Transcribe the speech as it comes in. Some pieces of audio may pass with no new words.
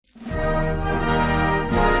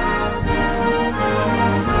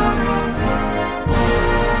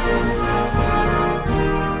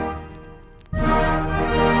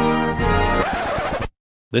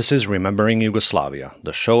This is Remembering Yugoslavia,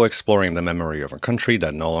 the show exploring the memory of a country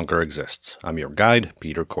that no longer exists. I'm your guide,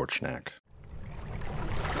 Peter Korchnak.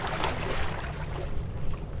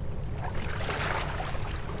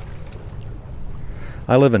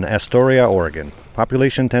 I live in Astoria, Oregon.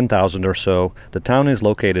 Population 10,000 or so, the town is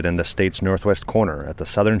located in the state's northwest corner at the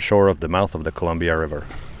southern shore of the mouth of the Columbia River.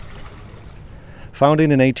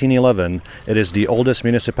 Founded in 1811, it is the oldest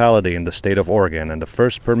municipality in the state of Oregon and the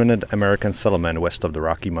first permanent American settlement west of the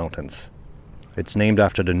Rocky Mountains. It's named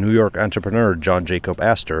after the New York entrepreneur John Jacob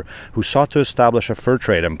Astor, who sought to establish a fur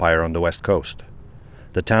trade empire on the west coast.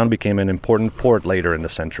 The town became an important port later in the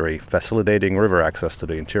century, facilitating river access to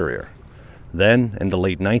the interior. Then, in the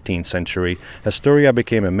late 19th century, Astoria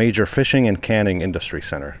became a major fishing and canning industry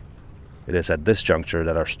center. It is at this juncture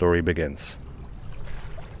that our story begins.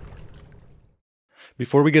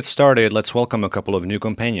 Before we get started, let's welcome a couple of new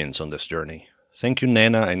companions on this journey. Thank you,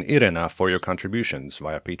 Nena and Irena, for your contributions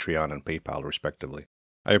via Patreon and PayPal, respectively.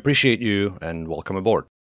 I appreciate you, and welcome aboard.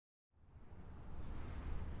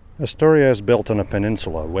 Astoria is built on a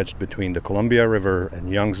peninsula wedged between the Columbia River and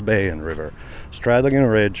Young's Bay and River, straddling a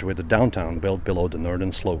ridge with the downtown built below the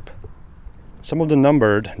northern slope. Some of the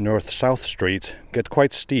numbered north-south streets get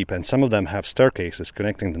quite steep, and some of them have staircases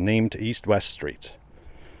connecting the named east-west streets.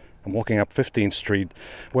 I'm walking up 15th Street,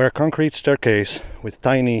 where a concrete staircase with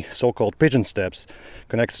tiny so-called pigeon steps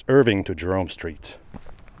connects Irving to Jerome Street.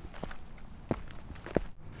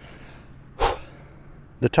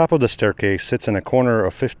 The top of the staircase sits in a corner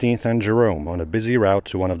of 15th and Jerome on a busy route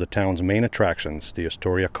to one of the town's main attractions, the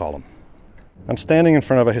Astoria Column. I'm standing in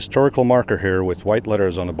front of a historical marker here with white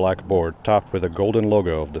letters on a black board topped with a golden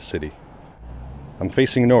logo of the city. I'm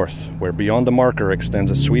facing north, where beyond the marker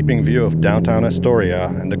extends a sweeping view of downtown Astoria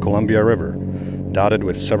and the Columbia River, dotted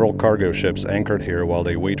with several cargo ships anchored here while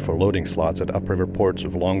they wait for loading slots at upriver ports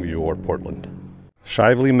of Longview or Portland.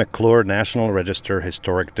 Shively McClure National Register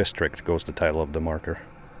Historic District goes the title of the marker.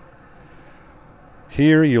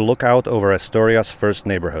 Here you look out over Astoria's first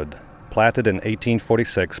neighborhood. Platted in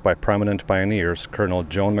 1846 by prominent pioneers Colonel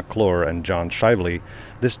Joan McClure and John Shively,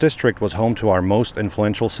 this district was home to our most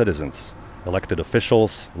influential citizens. Elected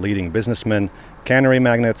officials, leading businessmen, cannery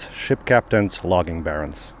magnates, ship captains, logging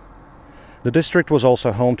barons. The district was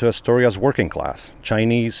also home to Astoria's working class,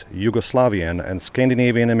 Chinese, Yugoslavian, and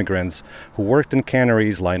Scandinavian immigrants who worked in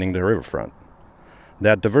canneries lining the riverfront.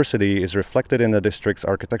 That diversity is reflected in the district's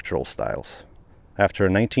architectural styles. After a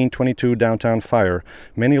 1922 downtown fire,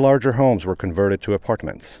 many larger homes were converted to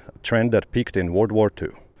apartments, a trend that peaked in World War II.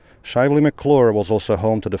 Shively McClure was also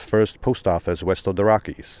home to the first post office west of the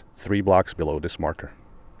Rockies, 3 blocks below this marker.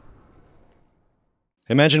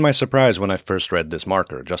 Imagine my surprise when I first read this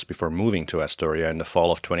marker just before moving to Astoria in the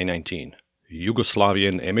fall of 2019.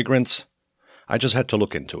 Yugoslavian immigrants? I just had to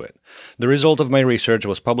look into it. The result of my research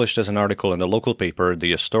was published as an article in the local paper,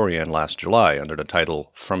 The Astorian, last July under the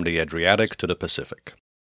title, From the Adriatic to the Pacific.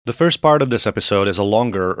 The first part of this episode is a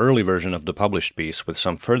longer, early version of the published piece with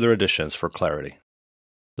some further additions for clarity.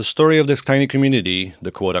 The story of this tiny community, the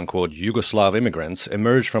quote-unquote Yugoslav immigrants,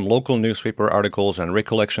 emerged from local newspaper articles and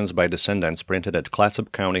recollections by descendants printed at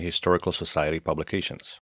Clatsop County Historical Society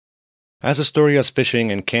publications. As Astoria's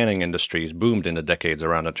fishing and canning industries boomed in the decades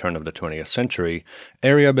around the turn of the 20th century,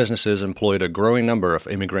 area businesses employed a growing number of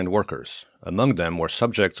immigrant workers. Among them were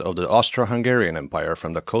subjects of the Austro-Hungarian Empire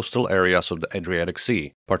from the coastal areas of the Adriatic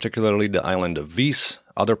Sea, particularly the island of Vis,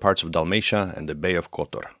 other parts of Dalmatia, and the Bay of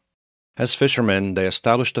Kotor. As fishermen, they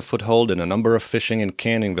established a foothold in a number of fishing and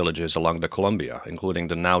canning villages along the Columbia, including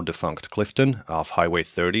the now-defunct Clifton, off Highway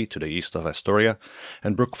 30 to the east of Astoria,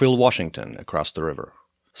 and Brookville, Washington, across the river.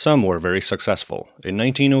 Some were very successful. In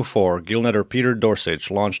 1904, gillnetter Peter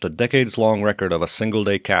Dorsich launched a decades-long record of a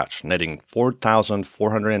single-day catch, netting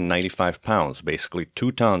 4,495 pounds, basically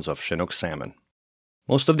 2 tons of Chinook salmon.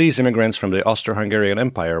 Most of these immigrants from the Austro-Hungarian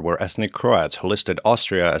Empire were ethnic Croats who listed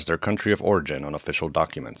Austria as their country of origin on official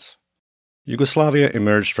documents. Yugoslavia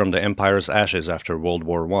emerged from the empire's ashes after World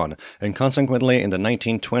War I, and consequently in the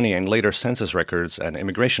 1920 and later census records and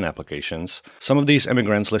immigration applications, some of these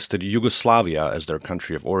immigrants listed Yugoslavia as their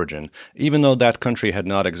country of origin, even though that country had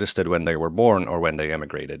not existed when they were born or when they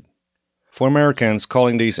emigrated. For Americans,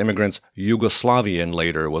 calling these immigrants Yugoslavian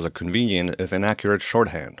later was a convenient if inaccurate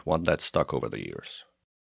shorthand, one that stuck over the years.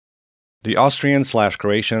 The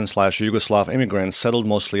Austrian/Croatian/Yugoslav immigrants settled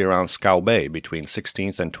mostly around Scow Bay between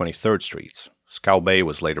 16th and 23rd Streets. Scow Bay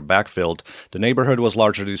was later backfilled, the neighborhood was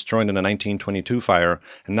largely destroyed in the 1922 fire,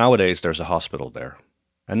 and nowadays there's a hospital there.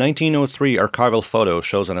 A 1903 archival photo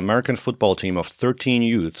shows an American football team of 13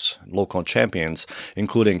 youths, local champions,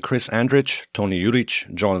 including Chris Andrich, Tony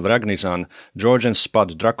Juric, John Vragnizan, George and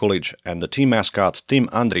Spud Drakulic, and the team mascot Tim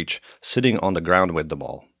Andrich sitting on the ground with the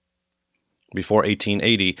ball. Before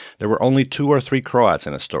 1880, there were only 2 or 3 Croats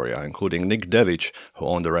in Astoria, including Nick Devic, who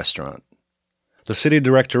owned the restaurant. The city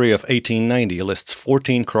directory of 1890 lists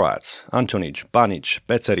 14 Croats: Antonic, Banic,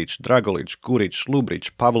 Beceric, Dragolic, Guric,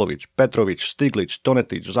 Lubric, Pavlovic, Petrovic, Stiglic,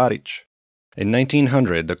 Donetic, Zaric. In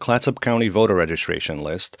 1900, the Clatsop County voter registration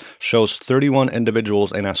list shows 31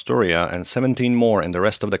 individuals in Astoria and 17 more in the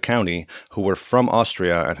rest of the county who were from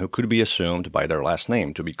Austria and who could be assumed by their last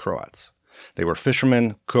name to be Croats. They were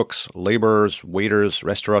fishermen, cooks, laborers, waiters,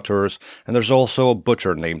 restaurateurs, and there's also a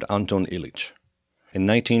butcher named Anton Ilic. In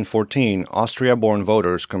 1914, Austria-born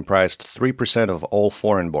voters comprised 3% of all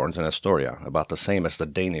foreign-borns in Astoria, about the same as the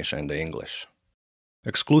Danish and the English.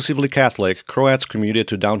 Exclusively Catholic, Croats commuted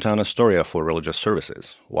to downtown Astoria for religious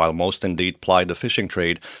services. While most indeed plied the fishing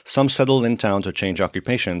trade, some settled in town to change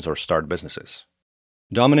occupations or start businesses.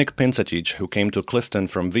 Dominic Pincetic, who came to Clifton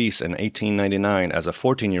from Vis in 1899 as a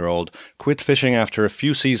 14-year-old, quit fishing after a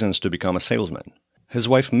few seasons to become a salesman. His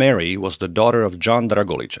wife Mary was the daughter of John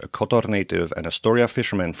Dragolic, a Kotor native and Astoria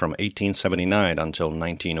fisherman from 1879 until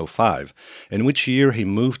 1905, in which year he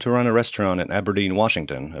moved to run a restaurant in Aberdeen,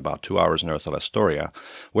 Washington, about 2 hours north of Astoria,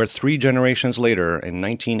 where 3 generations later, in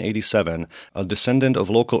 1987, a descendant of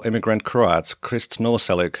local immigrant Croats, Krist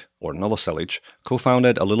Novoselic,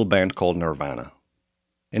 co-founded a little band called Nirvana.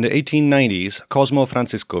 In the 1890s, Cosmo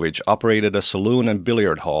Franciskovic operated a saloon and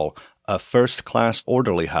billiard hall, a first-class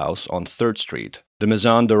orderly house on 3rd Street, the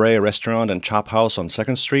Maison Doré restaurant and chop house on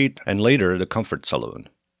 2nd Street, and later the Comfort Saloon.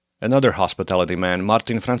 Another hospitality man,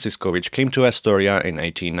 Martin Franciskovic, came to Astoria in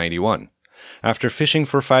 1891. After fishing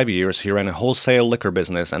for 5 years, he ran a wholesale liquor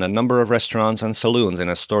business and a number of restaurants and saloons in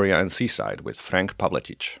Astoria and Seaside with Frank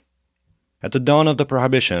Pavletic. At the dawn of the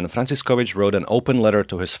Prohibition, Franciskovic wrote an open letter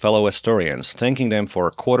to his fellow Astorians, thanking them for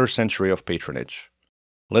a quarter-century of patronage.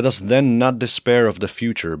 "Let us then not despair of the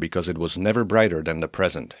future, because it was never brighter than the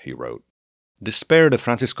present," he wrote. Despair the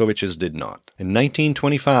Franciskovics did not. In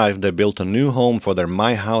 1925, they built a new home for their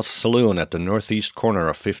My House Saloon at the northeast corner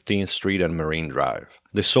of 15th Street and Marine Drive.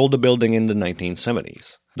 They sold the building in the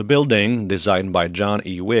 1970s. The building, designed by John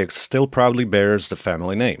E. Wicks, still proudly bears the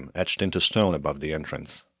family name, etched into stone above the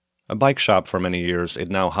entrance. A bike shop for many years, it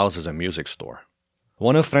now houses a music store.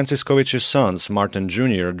 One of Franciskovich's sons, Martin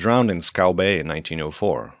Jr., drowned in Scow Bay in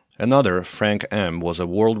 1904. Another, Frank M., was a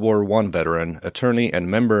World War I veteran, attorney, and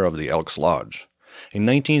member of the Elks Lodge. In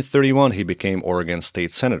 1931, he became Oregon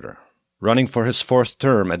State Senator. Running for his 4th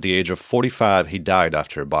term at the age of 45, he died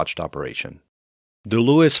after a botched operation. The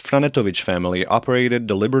Louis Franetovich family operated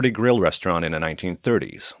the Liberty Grill restaurant in the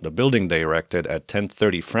 1930s. The building they erected at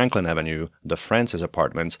 1030 Franklin Avenue, the Francis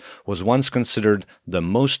Apartments, was once considered the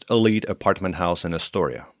most elite apartment house in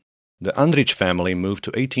Astoria. The Andrich family moved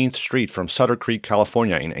to 18th Street from Sutter Creek,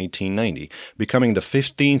 California in 1890, becoming the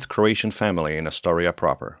 15th Croatian family in Astoria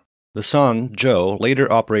proper. The son, Joe,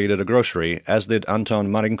 later operated a grocery, as did Anton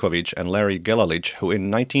Marinkovic and Larry Gelalic, who in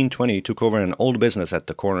 1920 took over an old business at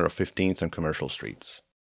the corner of 15th and Commercial Streets.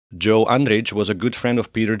 Joe Andrich was a good friend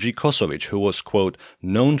of Peter G. Kosovich, who was, quote,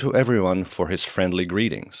 known to everyone for his friendly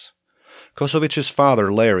greetings. Kosovich's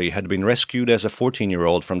father, Larry, had been rescued as a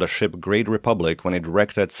 14-year-old from the ship Great Republic when it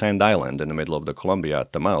wrecked at Sand Island in the middle of the Columbia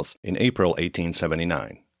at the mouth in April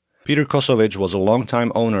 1879. Peter Kosovich was a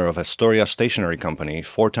longtime owner of Astoria Stationery Company,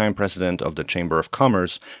 4-time president of the Chamber of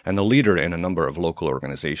Commerce, and a leader in a number of local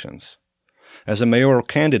organizations. As a mayoral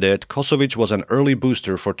candidate, Kosovich was an early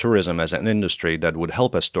booster for tourism as an industry that would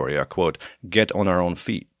help Astoria, quote, get on our own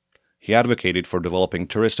feet. He advocated for developing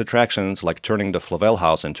tourist attractions like turning the Flavel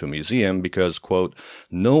House into a museum because, quote,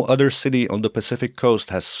 no other city on the Pacific coast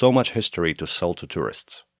has so much history to sell to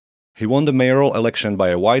tourists. He won the mayoral election by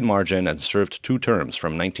a wide margin and served 2 terms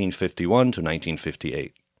from 1951 to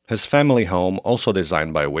 1958. His family home, also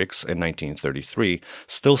designed by Wicks in 1933,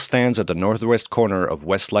 still stands at the northwest corner of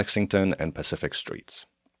West Lexington and Pacific Streets.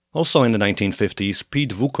 Also in the 1950s,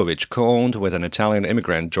 Pete Vukovic co-owned with an Italian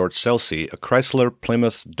immigrant, George Celsi, a Chrysler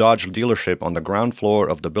Plymouth Dodge dealership on the ground floor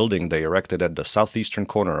of the building they erected at the southeastern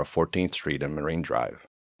corner of 14th Street and Marine Drive.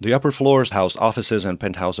 The upper floors housed offices and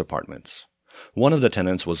penthouse apartments. One of the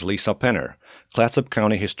tenants was Lisa Penner, Clatsop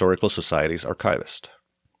County Historical Society's archivist.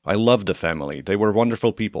 I loved the family. They were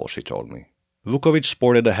wonderful people, she told me. Vukovic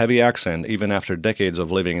sported a heavy accent even after decades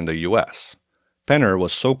of living in the U.S. Penner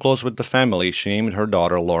was so close with the family she named her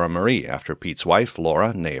daughter Laura Marie after Pete's wife,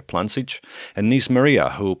 Laura, née Plancic, and niece Maria,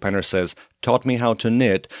 who, Penner says, taught me how to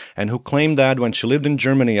knit, and who claimed that when she lived in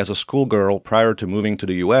Germany as a schoolgirl prior to moving to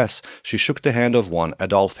the U.S., she shook the hand of one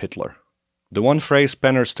Adolf Hitler. The one phrase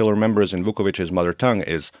Penner still remembers in Vukovic's mother tongue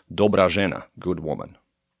is Dobra žena, good woman.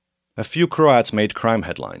 A few Croats made crime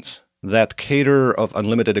headlines. That caterer of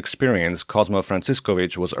unlimited experience, Cosmo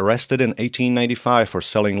Franciskovic, was arrested in 1895 for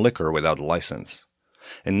selling liquor without a license.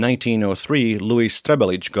 In 1903, Louis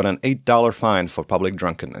Strebelic got an $8 fine for public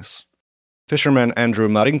drunkenness. Fisherman Andrew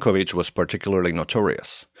Marinkovic was particularly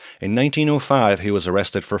notorious. In 1905, he was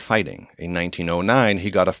arrested for fighting. In 1909, he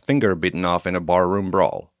got a finger bitten off in a barroom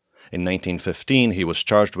brawl. In 1915, he was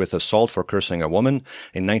charged with assault for cursing a woman,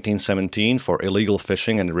 in 1917 for illegal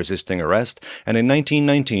fishing and resisting arrest, and in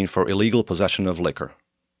 1919 for illegal possession of liquor.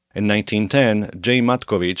 In 1910, J.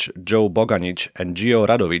 Matkovic, Joe Boganic, and Gio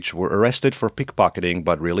Radovic were arrested for pickpocketing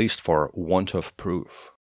but released for want of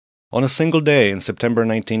proof. On a single day in September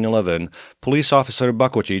 1911, police officer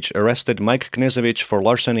Bakotic arrested Mike Knežević for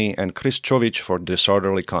larceny and Chris Čović for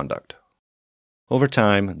disorderly conduct. Over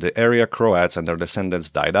time, the area Croats and their descendants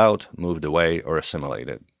died out, moved away, or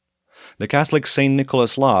assimilated. The Catholic St.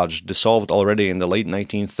 Nicholas Lodge dissolved already in the late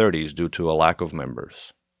 1930s due to a lack of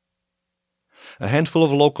members. A handful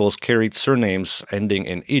of locals carried surnames ending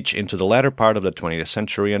in "ich" into the latter part of the 20th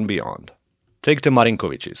century and beyond. Take the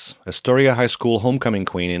Marinkovics. Astoria High School homecoming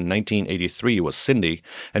queen in 1983 was Cindy,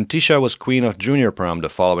 and Tisha was queen of junior prom the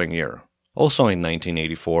following year. Also in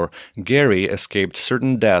 1984, Gary escaped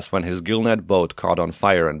certain death when his gillnet boat caught on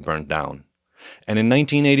fire and burned down. And in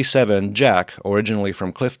 1987, Jack, originally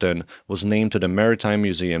from Clifton, was named to the Maritime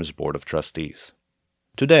Museum's Board of Trustees.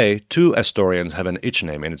 Today, two Astorians have an ich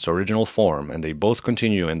name in its original form, and they both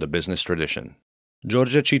continue in the business tradition.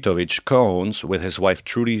 George Chitovic co-owns, with his wife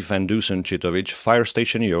Trudy Van Dusen Chitovic, Fire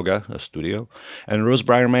Station Yoga, a studio, and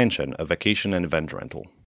Rosebriar Mansion, a vacation and event rental.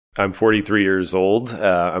 I'm 43 years old.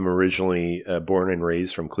 I'm originally born and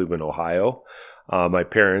raised from Cleveland, Ohio. My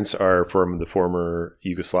parents are from the former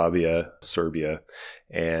Yugoslavia, Serbia,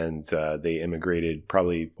 and they immigrated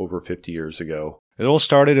probably over 50 years ago. It all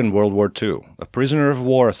started in World War II. A prisoner of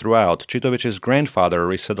war throughout, Chitovic's grandfather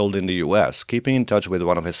resettled in the U.S., keeping in touch with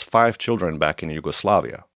one of his 5 children back in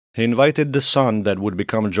Yugoslavia. He invited the son that would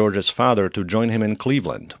become George's father to join him in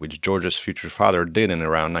Cleveland, which George's future father did in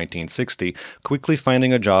around 1960, quickly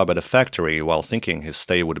finding a job at a factory while thinking his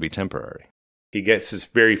stay would be temporary. He gets his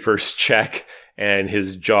very first check and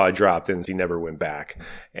his jaw dropped and he never went back.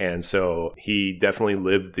 And so he definitely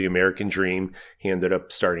lived the American dream. He ended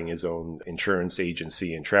up starting his own insurance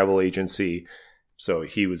agency and travel agency. So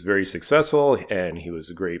he was very successful and he was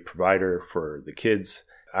a great provider for the kids.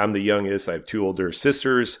 I'm the youngest. I have 2 older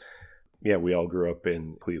sisters. Yeah, we all grew up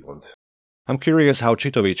in Cleveland. I'm curious how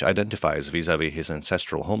Chitovic identifies vis-a-vis his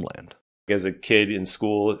ancestral homeland. As a kid in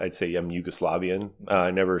school, I'd say I'm Yugoslavian.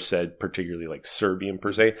 I never said particularly like Serbian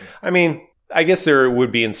per se. I mean, I guess there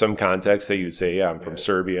would be in some context that you would say, yeah, I'm from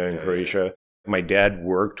Serbia and Croatia. My dad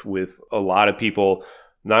worked with a lot of people,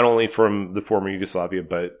 not only from the former Yugoslavia,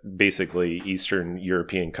 but basically Eastern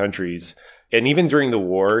European countries. And even during the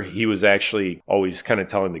war, he was actually always kind of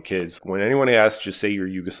telling the kids, when anyone asks, just say you're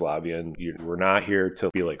Yugoslavian. We're not here to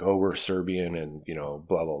be like, oh, we're Serbian and,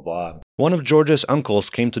 blah, blah, blah. One of George's uncles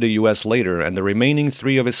came to the U.S. later, and the remaining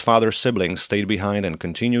 3 of his father's siblings stayed behind and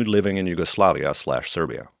continued living in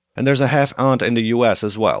Yugoslavia/Serbia. And there's a half-aunt in the U.S.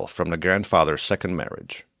 as well, from the grandfather's second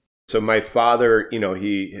marriage. So my father,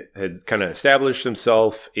 he had kind of established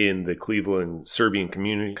himself in the Cleveland Serbian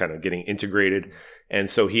community, kind of getting integrated. And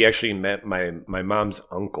so he actually met my mom's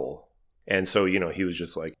uncle. And so, he was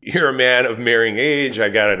just like, you're a man of marrying age. I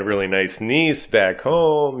got a really nice niece back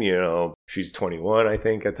home. She's 21, I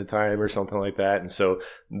think, at the time or something like that. And so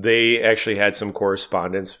they actually had some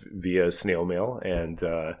correspondence via snail mail. And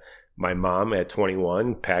my mom at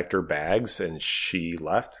 21 packed her bags and she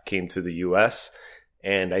left, came to the U.S.,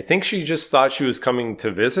 and I think she just thought she was coming to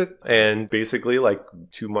visit. And basically, like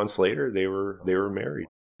 2 months later, they were married.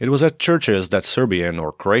 It was at churches that Serbian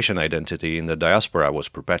or Croatian identity in the diaspora was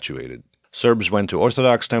perpetuated. Serbs went to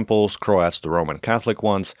Orthodox temples, Croats to Roman Catholic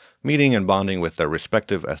ones, meeting and bonding with their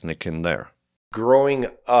respective ethnic kin there. Growing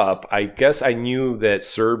up, I guess I knew that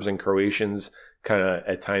Serbs and Croatians kind of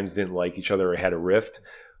at times didn't like each other or had a rift.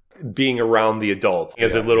 Being around the adults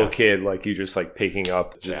as a little kid, like you just like picking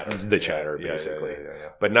up the chatter, basically.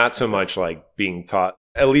 But not so much like being taught.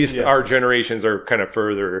 At least our generations are kind of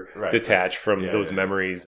further detached from those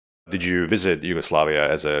memories. Did you visit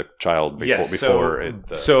Yugoslavia as a child before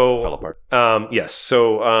it fell apart? Yes.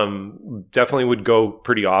 So definitely would go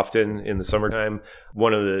pretty often in the summertime.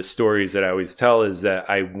 One of the stories that I always tell is that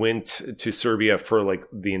I went to Serbia for like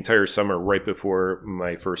the entire summer right before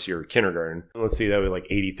my first year of kindergarten. Let's see, that was like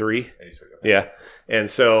 83. 83, okay. Yeah. And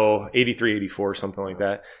so 83, 84, something like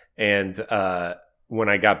that. And when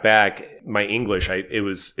I got back, my English, it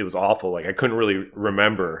was awful. Like I couldn't really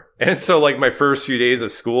remember. And so like my first few days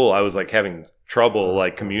of school, I was like having trouble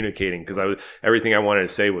like communicating because everything I wanted to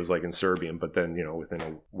say was like in Serbian. But then, within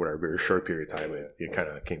a very short period of time, it kind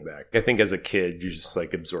of came back. I think as a kid, you're just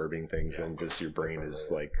like absorbing things and just your brain is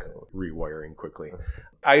like rewiring quickly.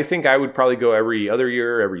 I think I would probably go every other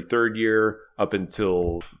year, every third year up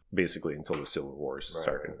until the Civil War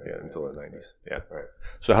started, until the 90s. Yeah. Right.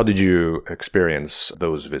 So how did you experience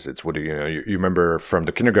those visits? What do you remember from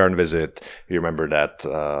the kindergarten visit? You remember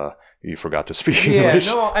that you forgot to speak English?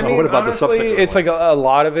 Yeah, no, I mean, what about honestly, the subsequent it's ones? Like a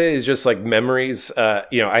lot of it is just like memories.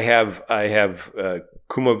 I have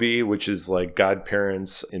kumovi, which is like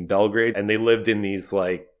godparents in Belgrade, and they lived in these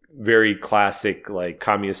like very classic like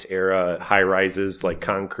communist era high rises, like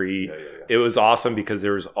concrete. It was awesome because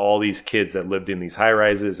there was all these kids that lived in these high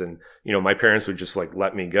rises, and my parents would just like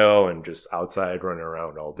let me go and just outside running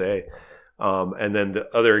around all day. And then the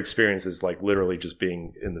other experience is like literally just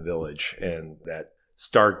being in the village and that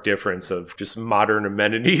stark difference of just modern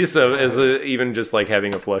amenities even just like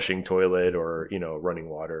having a flushing toilet or running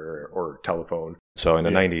water or telephone. So in the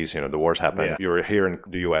 90s, the wars happened. Yeah. You were here in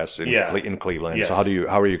the U.S. in Cleveland. Yes. So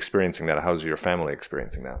how are you experiencing that? How's your family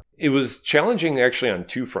experiencing that? It was challenging actually on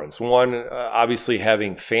two fronts. One, obviously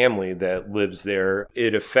having family that lives there.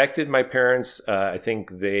 It affected my parents. I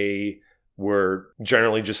think they were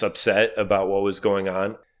generally just upset about what was going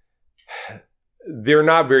on. They're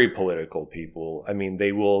not very political people. I mean,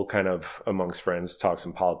 they will kind of amongst friends talk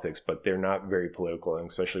some politics, but they're not very political, and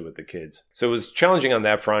especially with the kids. So it was challenging on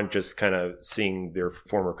that front, just kind of seeing their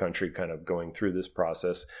former country kind of going through this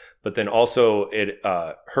process. But then also it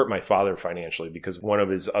hurt my father financially because one of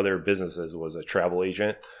his other businesses was a travel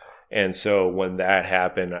agent. And so when that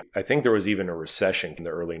happened, I think there was even a recession in the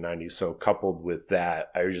early 90s. So coupled with that,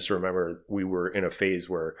 I just remember we were in a phase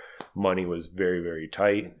where money was very, very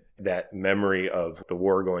tight. That memory of the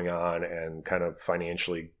war going on and kind of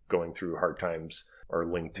financially going through hard times are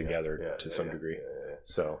linked together to some degree.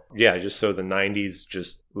 So the 90s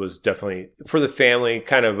just was definitely for the family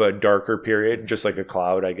kind of a darker period, just like a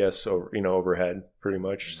cloud, I guess, overhead pretty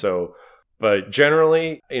much. So, but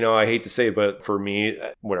generally, I hate to say it, but for me,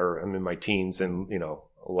 whatever, I'm in my teens and,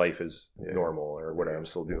 life is normal or whatever. I'm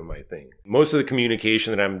still doing my thing. Most of the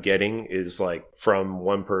communication that I'm getting is like from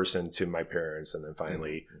one person to my parents and then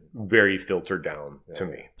finally very filtered down to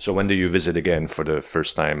me. So when do you visit again for the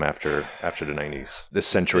first time after the 90s? This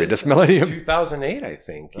century, this millennium? 2008, I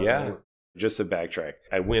think. Yeah. Just to backtrack,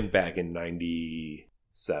 I went back in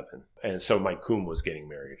 97. And so my cum was getting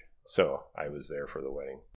married. So I was there for the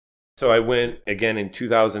wedding. So I went again in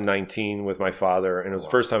 2019 with my father, and it was the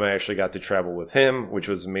first time I actually got to travel with him, which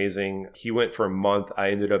was amazing. He went for a month. I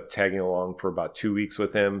ended up tagging along for about 2 weeks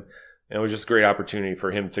with him. And it was just a great opportunity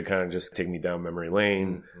for him to kind of just take me down memory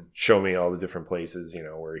lane, show me all the different places,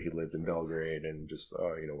 where he lived in Belgrade and just,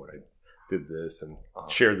 when I did this and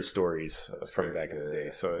share the stories from back in the day.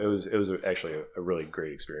 So it was actually a really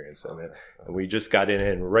great experience. And we just got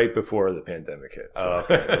in right before the pandemic hit. So.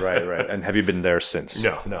 Oh, okay. Right. And have you been there since?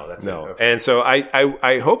 No. That's no. Okay. And so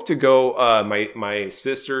I hope to go. My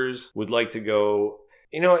sisters would like to go.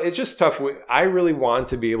 It's just tough. I really want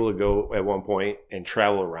to be able to go at one point and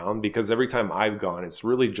travel around because every time I've gone, it's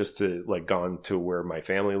really just to like gone to where my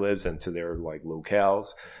family lives and to their like locales.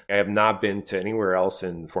 I have not been to anywhere else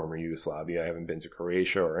in former Yugoslavia. I haven't been to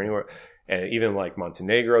Croatia or anywhere. And even like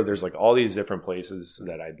Montenegro, there's like all these different places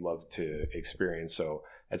that I'd love to experience. So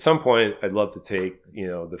at some point I'd love to take,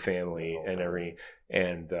 the family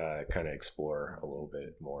and kind of explore a little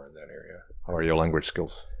bit more in that area. How are your language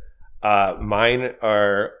skills? Mine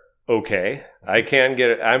are okay. I can get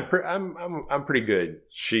it. I'm pretty good.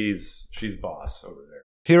 She's boss over there.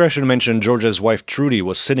 Here I should mention George's wife Trudy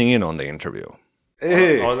was sitting in on the interview.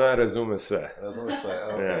 Hey. Ona razume se.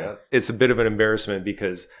 Okay. Yeah. It's a bit of an embarrassment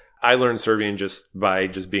because I learned Serbian just by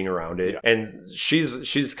being around it. And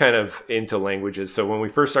she's kind of into languages. So when we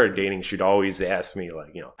first started dating, she'd always ask me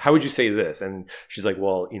like, how would you say this? And she's like,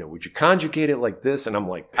 well, would you conjugate it like this? And I'm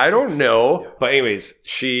like, I don't know. But anyways,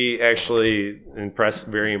 she actually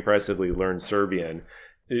very impressively learned Serbian.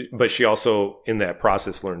 But she also in that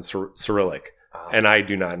process learned Cyrillic. And I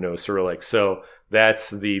do not know Cyrillic. So That's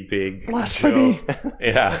the big blasphemy.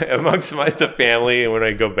 Yeah, amongst the family, and when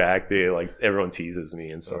I go back, everyone teases me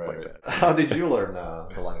and stuff like that. How did you learn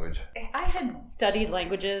the language? I had studied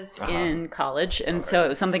languages in college, and so it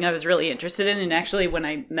was something I was really interested in. And actually, when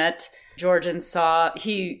I met George and saw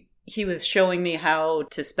he was showing me how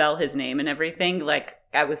to spell his name and everything, like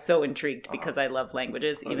I was so intrigued because I love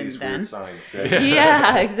languages even then. Signs,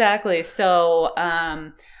 Yeah, exactly. So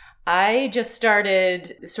I just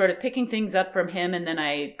started sort of picking things up from him, and then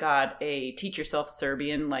I got a Teach Yourself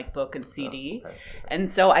Serbian book and CD. Okay. And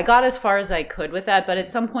so I got as far as I could with that, but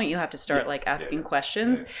at some point you have to start asking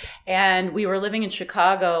questions. Yeah. And we were living in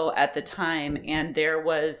Chicago at the time, and there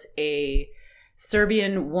was a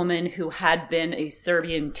Serbian woman who had been a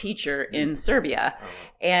Serbian teacher in Serbia,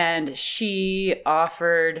 and she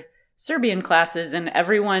offered Serbian classes, and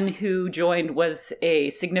everyone who joined was a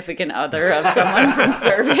significant other of someone from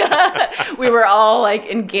Serbia. We were all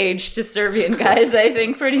engaged to Serbian guys, I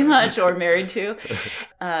think, pretty much, or married to.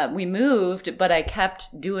 We moved, but I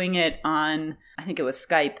kept doing it on, I think it was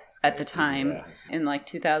Skype at the time, in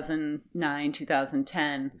 2009,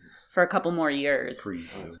 2010. For a couple more years.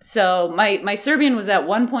 So my Serbian was at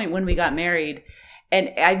one point when we got married,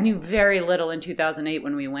 and I knew very little in 2008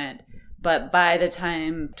 when we went. But by the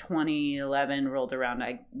time 2011 rolled around,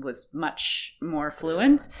 I was much more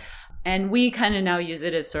fluent. And we kind of now use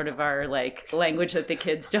it as sort of our language that the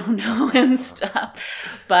kids don't know and stuff.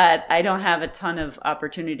 But I don't have a ton of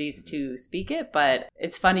opportunities to speak it. But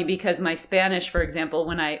it's funny because my Spanish, for example,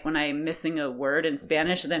 when I'm missing a word in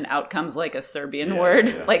Spanish, then out comes a Serbian word.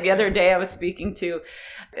 Yeah. The other day I was speaking to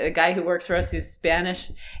a guy who works for us who's Spanish,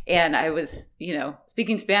 and I was,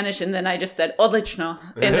 speaking Spanish, and then I just said odlično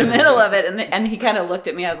in the middle of it. And he kind of looked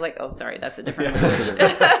at me. I was like, oh, sorry, that's a different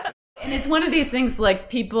language. And it's one of these things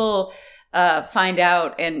people find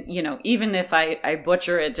out, and even if I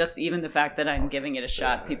butcher it, just even the fact that I'm giving it a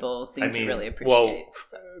shot, people seem to really appreciate. Well,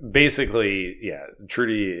 basically,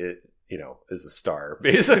 Trudy, is a star.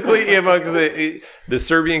 Basically, amongst the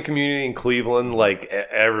Serbian community in Cleveland,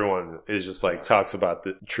 everyone is just talks about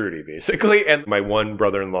the Trudy, basically. And my one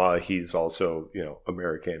brother-in-law, he's also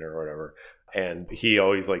American or whatever. And he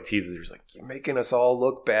always teases. He's like, "You're making us all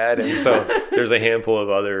look bad." And so there's a handful of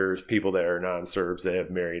other people that are non-Serbs that have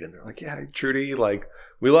married, and they're like, "Yeah, Trudy,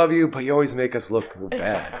 we love you, but you always make us look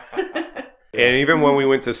bad." And even when we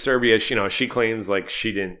went to Serbia, she claims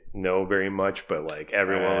she didn't know very much, but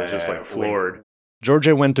everyone was just floored. George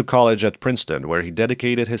went to college at Princeton, where he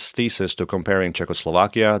dedicated his thesis to comparing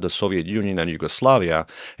Czechoslovakia, the Soviet Union, and Yugoslavia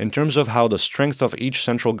in terms of how the strength of each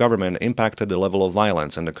central government impacted the level of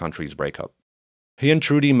violence in the country's breakup. He and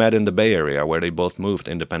Trudy met in the Bay Area, where they both moved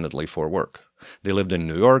independently for work. They lived in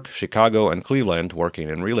New York, Chicago, and Cleveland, working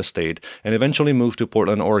in real estate, and eventually moved to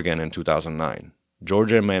Portland, Oregon in 2009.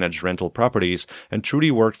 Georgia managed rental properties, and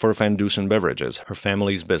Trudy worked for Van Dusen Beverages, her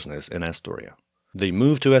family's business in Astoria. They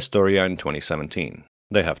moved to Astoria in 2017.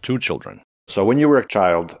 They have 2 children. So when you were a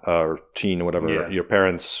child or teen or whatever, your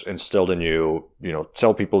parents instilled in you,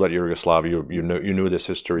 tell people that you're Yugoslav, you knew this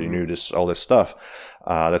history, you knew all this stuff.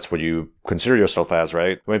 That's what you consider yourself as,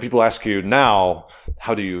 right? When people ask you now,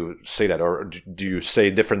 how do you say that? Or do you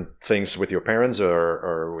say different things with your parents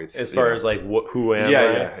or with... As far as who am I?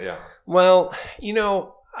 Yeah. Well,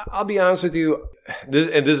 I'll be honest with you. This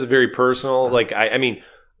is very personal.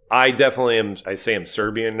 I definitely am. I say I'm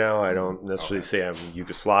Serbian now. I don't necessarily say I'm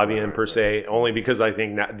Yugoslavian per se, only because I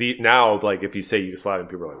think now, if you say Yugoslavian,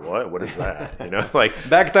 people are like, "What? What is that?"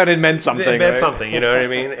 Back then it meant something. It meant something. You know what I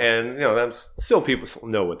mean? And I'm still people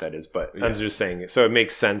know what that is, but I'm just saying. So it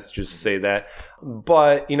makes sense just to say that.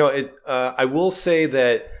 But I will say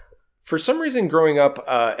that for some reason, growing up,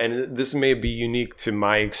 and this may be unique to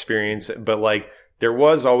my experience, but there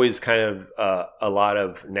was always kind of a lot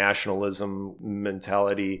of nationalism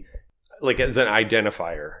mentality, as an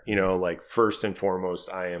identifier, first and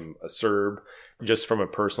foremost, I am a Serb. Just from a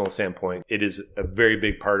personal standpoint, it is a very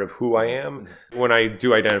big part of who I am. When I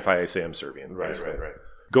do identify, I say I'm Serbian. Right.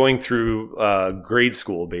 Going through grade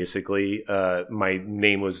school, basically, my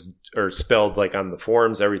name was, or spelled on the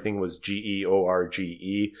forms, everything was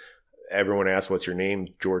George. Everyone asked, "What's your name?"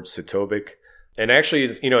 George Sitovic. And actually,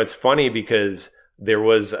 it's funny because there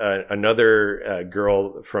was another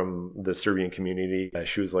girl from the Serbian community.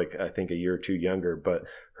 She was I think a year or 2 younger, but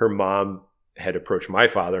her mom had approached my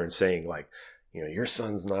father and saying your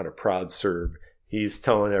son's not a proud Serb. He's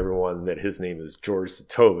telling everyone that his name is George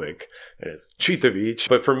Sitovic and it's Chitovic.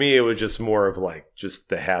 But for me, it was just more of just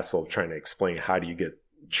the hassle of trying to explain how do you get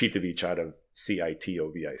Chitovic out of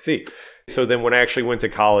Citovic. So then when I actually went to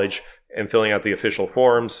college and filling out the official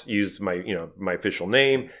forms, used my official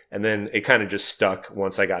name. And then it kind of just stuck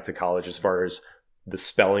once I got to college as far as the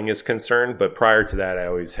spelling is concerned. But prior to that, I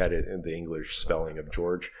always had it in the English spelling of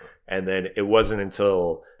George. And then it wasn't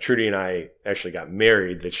until Trudy and I actually got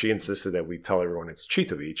married that she insisted that we tell everyone it's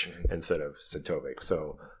Chitovic instead of Citovic.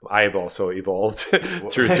 So I have also evolved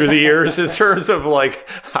through the years in terms of like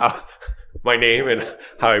how my name and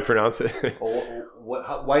how I pronounce it.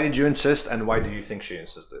 Why did you insist, and why do you think she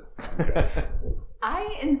insisted?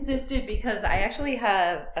 I insisted because I actually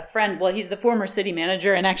have a friend. Well, he's the former city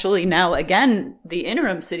manager and actually now, again, the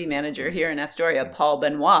interim city manager here in Astoria, Paul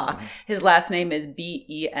Benoit. His last name is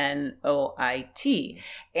Benoit.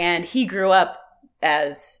 And he grew up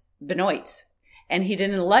as Benoit. And he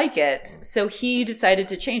didn't like it, so he decided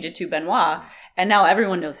to change it to Benoit. And now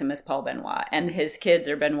everyone knows him as Paul Benoit. And his kids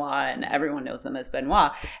are Benoit, and everyone knows them as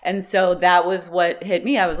Benoit. And so that was what hit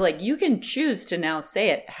me. I was like, you can choose to now say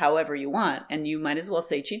it however you want. And you might as well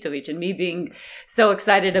say Chitovic. And me being so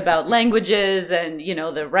excited about languages and, you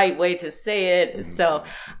know, the right way to say it. So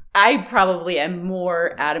I probably am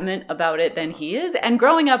more adamant about it than he is. And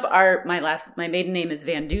growing up, my maiden name is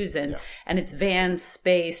Van Duzen, and it's Van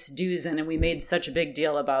space Duzen, and we made such a big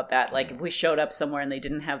deal about that. Like if we showed up somewhere and they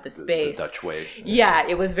didn't have the space, the Dutch way. Yeah,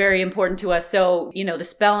 it was very important to us. So, you know, the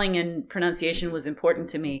spelling and pronunciation was important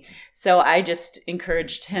to me. So I just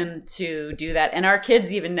encouraged him to do that. And our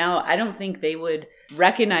kids even now, I don't think they would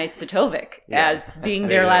recognize Citovic as being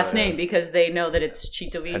their last name because they know that it's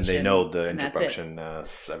Chitovic. And they know the introduction,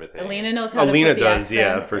 everything. Alina knows how to put the accents.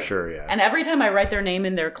 Yeah, for sure, yeah. And every time I write their name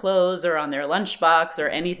in their clothes or on their lunchbox or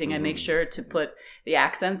anything, I make sure to put the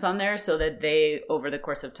accents on there so that they, over the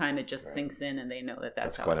course of time, it just sinks in and they know that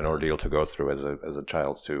that's how quite an ordeal to go through as a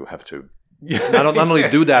child to have to not only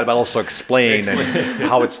do that, but also explain and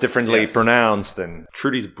how it's differently pronounced. And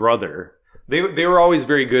Trudy's brother, they were always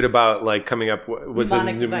very good about like coming up with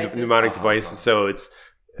mnemonic devices. So it's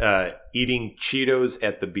eating Cheetos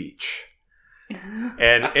at the beach.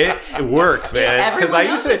 And it works, man. Because I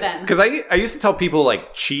used to tell people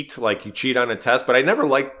like cheat, like you cheat on a test, but I never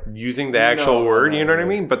liked using the actual word. You know what I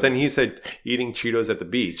mean? But then he said eating Cheetos at the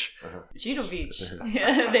beach. Cheeto Beach.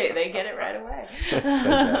 they get it right away. That's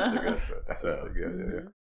fantastic. That's good. Yeah.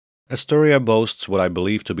 Astoria boasts what I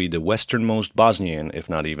believe to be the westernmost Bosnian, if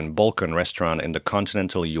not even Balkan, restaurant in the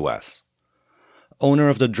continental U.S. Owner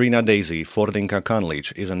of the Drina Daisy, Fordinka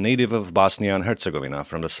Kanlic, is a native of Bosnia and Herzegovina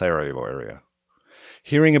from the Sarajevo area.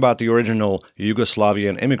 Hearing about the original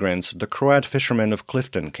Yugoslavian immigrants, the Croat fishermen of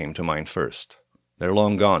Clifton came to mind first. They're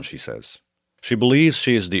long gone, she says. She believes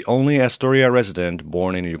she is the only Astoria resident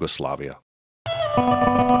born in Yugoslavia.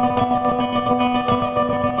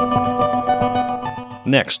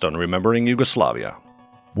 Next on Remembering Yugoslavia.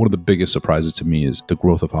 One of the biggest surprises to me is the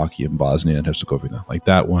growth of hockey in Bosnia and Herzegovina. Like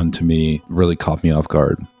that one, to me, really caught me off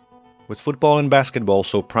guard. With football and basketball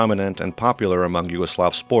so prominent and popular among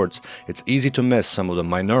Yugoslav sports, it's easy to miss some of the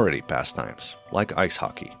minority pastimes, like ice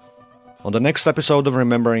hockey. On the next episode of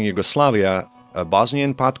Remembering Yugoslavia, a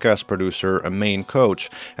Bosnian podcast producer, a main coach,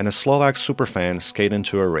 and a Slovak superfan skate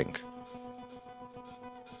into a rink.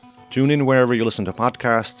 Tune in wherever you listen to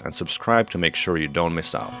podcasts and subscribe to make sure you don't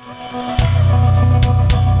miss out.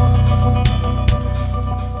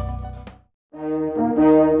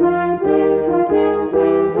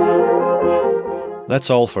 That's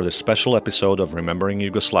all for this special episode of Remembering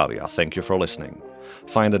Yugoslavia. Thank you for listening.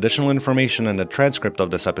 Find additional information and a transcript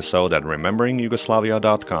of this episode at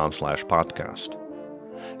rememberingyugoslavia.com/podcast.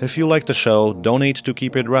 If you like the show, donate to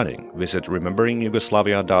keep it running. Visit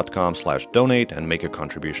rememberingyugoslavia.com/donate and make a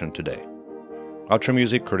contribution today. Outro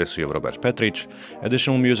music courtesy of Robert Petric.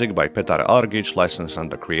 Additional music by Petar Argic, licensed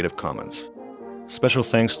under Creative Commons. Special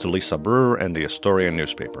thanks to Lisa Brewer and the Astorian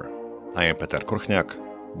newspaper. I am Petar Kurchniak.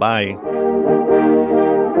 Bye.